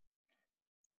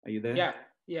 Are you there?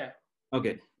 Yeah.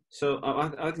 Okay. So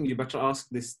I think you better ask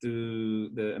this to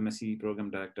the MSc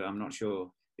program director. I'm not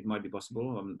sure. It might be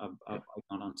possible. I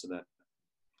can't answer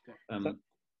that.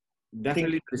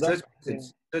 Definitely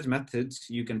research methods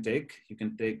you can take. You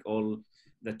can take all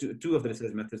the two of the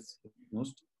research methods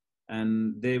most,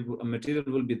 and material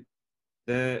will be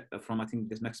there from, I think,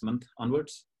 this next month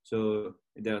onwards. So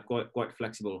they're quite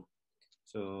flexible.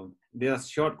 So they are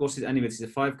short courses anyway. It's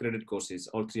 5 credit courses,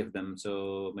 all 3 of them. So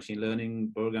machine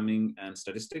learning, programming, and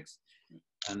statistics.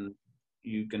 And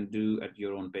you can do at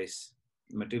your own pace.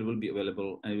 Material will be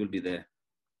available and it will be there.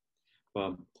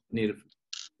 But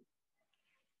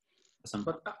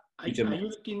are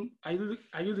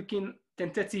you looking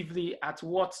tentatively at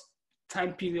what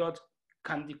time period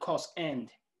can the course end?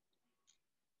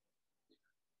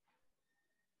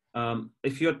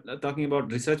 If you're talking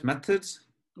about research methods,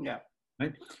 yeah,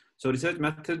 right. So research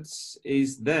methods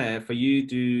is there for you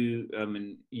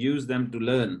to use them to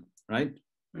learn, right?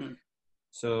 Mm.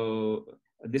 So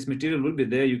this material will be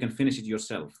there. You can finish it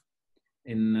yourself.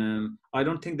 I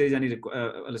don't think there's any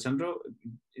Alessandro.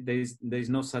 There's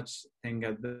no such thing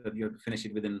as that you have to finish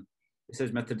it within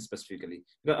research methods specifically.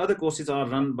 But other courses are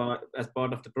run as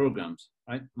part of the programs,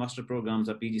 right? Master programs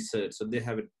are PG cert, so they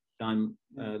have a time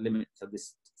limit. So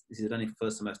this is running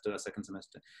first semester or second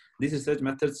semester. These research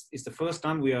methods is the first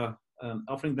time we are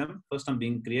offering them, first time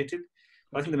being created.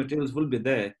 I think the materials will be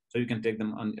there, so you can take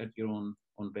them at your own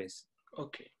pace.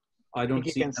 Okay. I think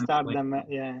you can start them.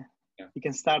 You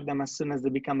can start them as soon as they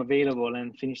become available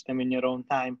and finish them in your own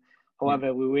time.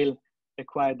 However, we will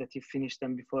require that you finish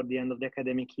them before the end of the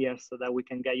academic year so that we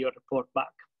can get your report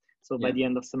back. So by the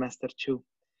end of semester 2.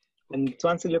 And to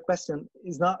answer your question,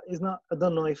 is not. I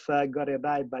don't know if I got it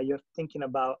right, but you're thinking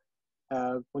about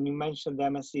when you mentioned the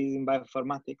MSc in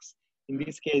bioinformatics. In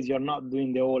this case, you're not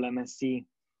doing the whole MSc.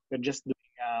 You're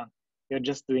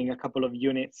just doing a couple of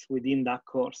units within that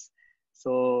course.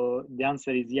 So the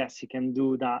answer is yes, you can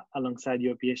do that alongside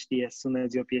your PhD as soon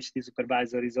as your PhD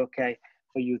supervisor is okay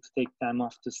for you to take time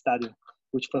off to study,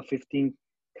 which for 15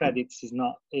 credits is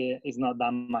not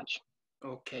that much.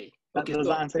 Okay. Does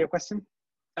that answer your question?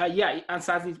 Yeah, it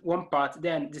answers one part.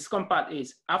 Then the second part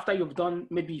is, after you've done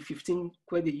maybe 15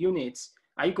 credit units,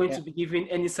 are you going to be given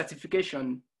any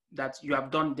certification that you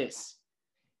have done this?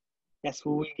 Yes,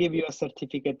 we will give you a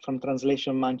certificate from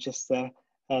Translation Manchester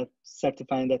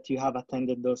certifying that you have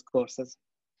attended those courses.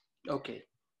 Okay.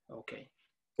 Okay.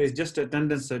 So it's just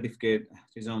attendance certificate.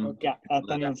 Yeah,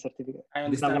 attendance certificate.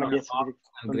 It's not going to be a certificate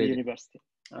from the university.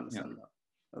 I understand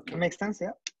that. Okay. It makes sense,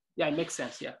 yeah? Yeah, it makes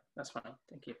sense. Yeah, that's fine.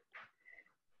 Thank you.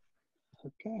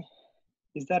 Okay.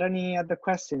 Is there any other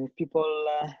question? If people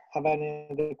have any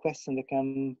other question, they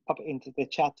can pop it into the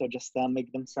chat or just make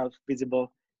themselves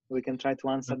visible. We can try to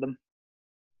answer them.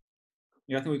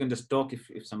 Yeah, I think we can just talk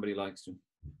if somebody likes to.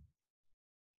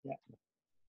 Yeah.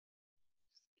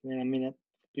 Give me a minute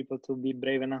for people to be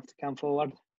brave enough to come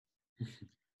forward.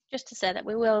 Just to say that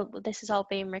this is all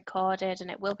being recorded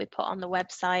and it will be put on the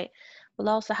website. We'll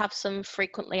also have some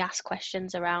frequently asked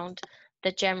questions around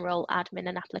the general admin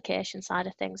and application side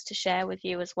of things to share with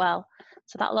you as well.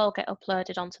 So that'll all get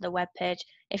uploaded onto the webpage.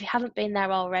 If you haven't been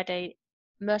there already,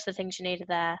 most of the things you need are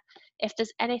there. If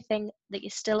there's anything that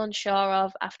you're still unsure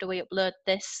of after we upload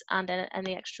this and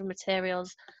any extra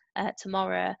materials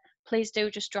tomorrow, please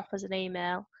do just drop us an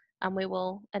email and we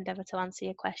will endeavour to answer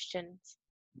your questions.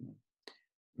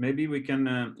 Maybe we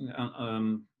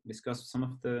can discuss some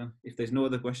of the, if there's no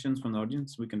other questions from the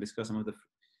audience, we can discuss some of the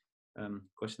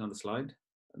questions on the slide,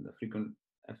 the frequent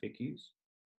FAQs.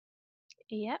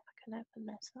 Yep, I can open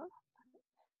this up.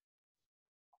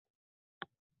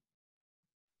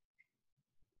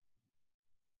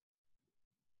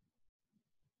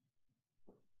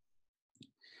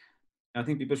 I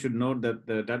think people should note that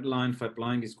the deadline for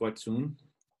applying is quite soon.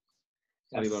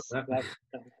 Sorry about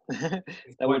that.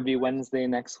 That will be Wednesday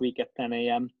next week at 10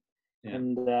 a.m. Yeah.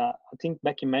 And I think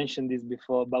Becky mentioned this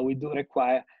before, but we do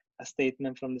require a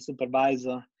statement from the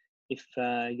supervisor if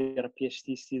you're a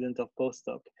PhD student or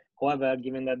postdoc. However,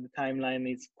 given that the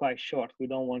timeline is quite short, we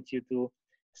don't want you to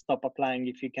stop applying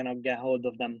if you cannot get hold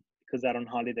of them because they're on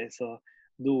holiday. So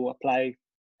do apply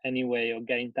anyway or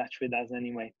get in touch with us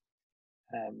anyway.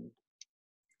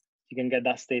 You can get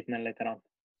that statement later on.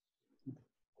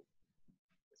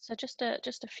 So just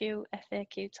a few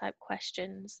FAQ type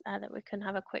questions that we can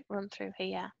have a quick run through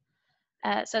here.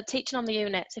 So teaching on the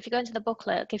units, if you go into the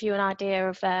booklet, it'll give you an idea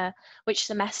of which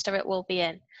semester it will be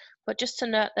in. But just to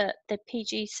note that the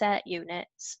PG set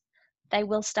units, they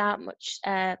will start much,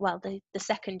 the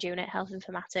second unit, health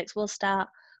informatics, will start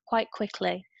quite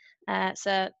quickly.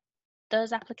 So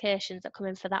those applications that come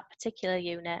in for that particular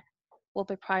unit will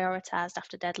be prioritised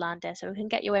after deadline day. So we can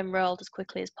get you enrolled as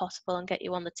quickly as possible and get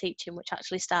you on the teaching, which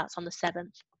actually starts on the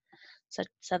 7th.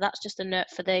 So that's just a note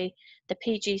for the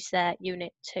PG set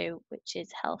unit 2, which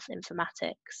is health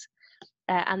informatics.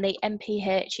 And the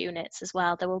MPH units as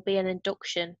well. There will be an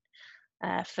induction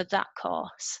for that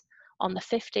course on the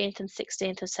 15th and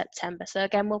 16th of September. So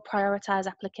again, we'll prioritise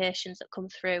applications that come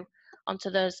through onto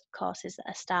those courses that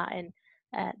are starting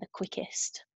the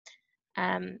quickest.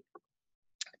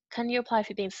 Can you apply if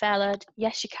you're being failored?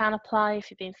 Yes, you can apply if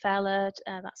you're being failored.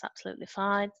 That's absolutely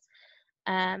fine.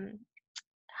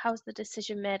 How's the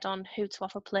decision made on who to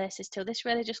offer places to? This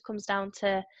really just comes down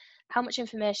to how much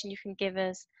information you can give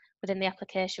us within the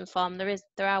application form. There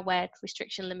are word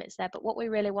restriction limits there, but what we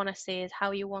really want to see is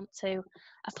how you want to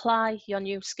apply your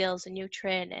new skills and new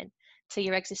training to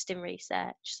your existing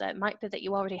research. So it might be that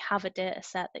you already have a data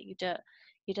set that you don't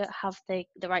have the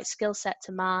right skill set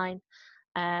to mine.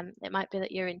 It might be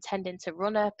that you're intending to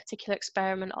run a particular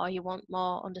experiment, or you want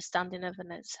more understanding of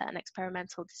an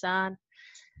experimental design.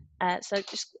 So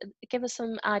just give us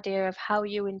some idea of how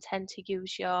you intend to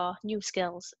use your new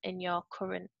skills in your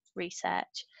current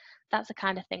research. That's the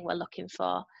kind of thing we're looking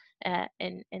for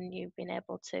in you being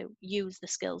able to use the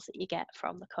skills that you get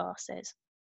from the courses.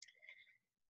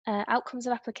 Outcomes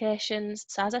of applications.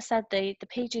 So as I said, the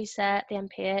PG set, the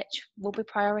MPH, we'll be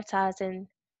prioritising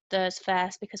those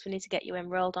first because we need to get you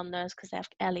enrolled on those because they have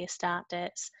earlier start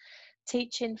dates.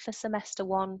 Teaching for semester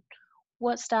 1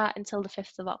 won't start until the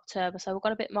 5th of October, so we've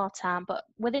got a bit more time, but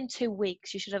within 2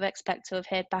 weeks you should have expected to have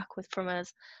heard back from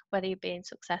us whether you've been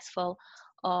successful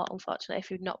or, unfortunately,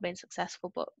 if you've not been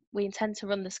successful. But we intend to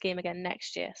run the scheme again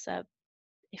next year, so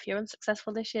if you're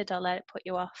unsuccessful this year, don't let it put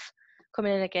you off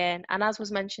coming in again. And as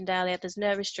was mentioned earlier, there's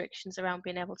no restrictions around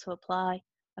being able to apply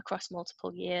across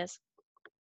multiple years.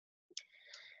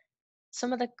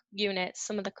 Some of the units,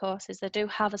 some of the courses, they do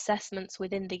have assessments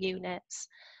within the units,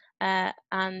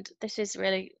 and this is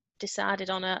really decided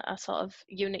on a sort of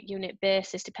unit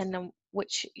basis, depending on what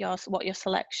your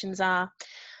selections are.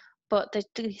 But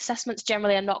the assessments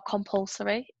generally are not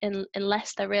compulsory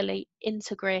unless they're really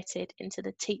integrated into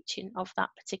the teaching of that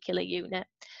particular unit,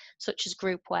 such as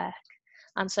group work.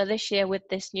 And so this year, with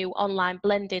this new online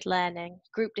blended learning,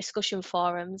 group discussion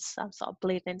forums, I'm sort of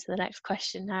bleeding into the next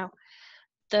question now,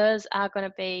 those are going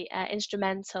to be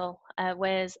instrumental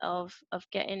ways of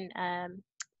getting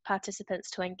participants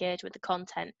to engage with the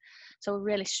content. So we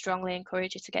really strongly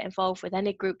encourage you to get involved with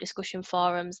any group discussion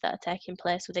forums that are taking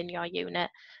place within your unit.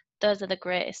 Those are the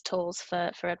greatest tools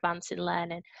for advancing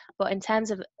learning. But in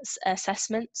terms of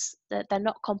assessments, they're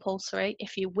not compulsory.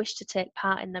 If you wish to take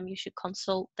part in them, you should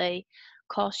consult the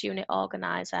course unit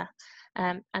organiser,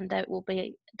 and that will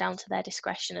be down to their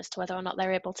discretion as to whether or not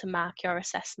they're able to mark your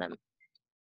assessment.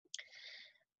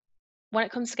 When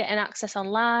it comes to getting access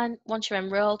online, once you're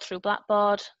enrolled through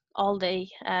Blackboard, all the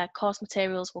course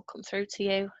materials will come through to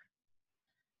you.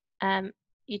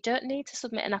 You don't need to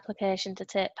submit an application to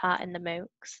take part in the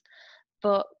MOOCs,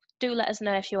 but do let us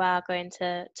know if you are going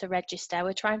to register.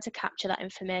 We're trying to capture that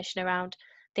information around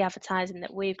the advertising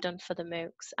that we've done for the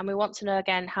MOOCs, and we want to know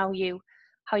again how you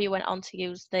went on to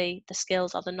use the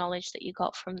skills or the knowledge that you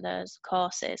got from those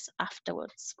courses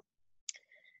afterwards.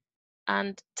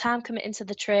 And time committing to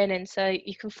the training, so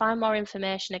you can find more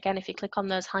information again if you click on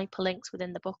those hyperlinks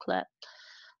within the booklet.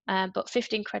 But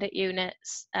 15 credit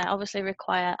units obviously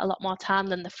require a lot more time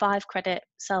than the 5 credit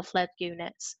self-led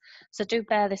units. So do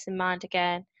bear this in mind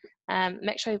again.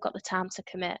 Make sure you've got the time to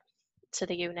commit to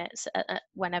the units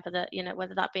whenever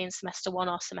whether that be in semester 1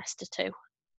 or semester 2.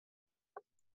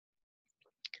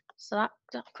 So that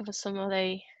covers some of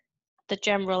the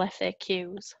general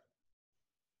FAQs.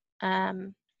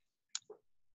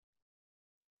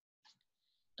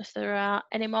 If there are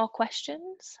any more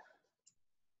questions.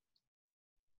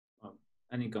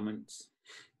 Any comments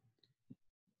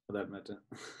for that matter?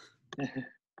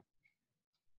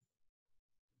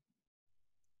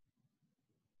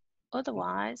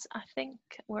 Otherwise, I think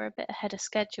we're a bit ahead of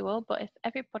schedule, but if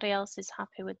everybody else is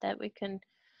happy with that, we can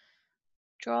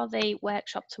draw the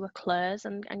workshop to a close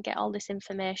and get all this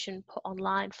information put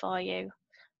online for you.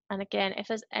 And again, if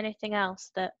there's anything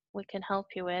else that we can help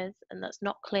you with and that's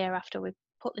not clear after we've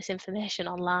put this information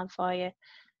online for you,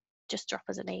 just drop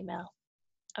us an email.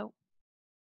 Oh.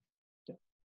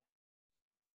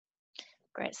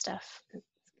 Great stuff.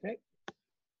 Great.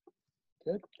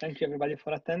 Good. Thank you everybody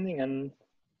for attending, and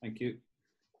thank you.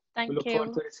 We look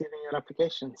forward to receiving your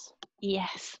applications.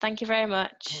 Yes, thank you very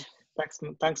much. Thanks,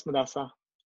 Madassa.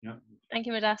 Yeah. Thank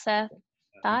you, Madassa.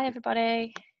 Bye,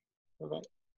 everybody. Bye-bye.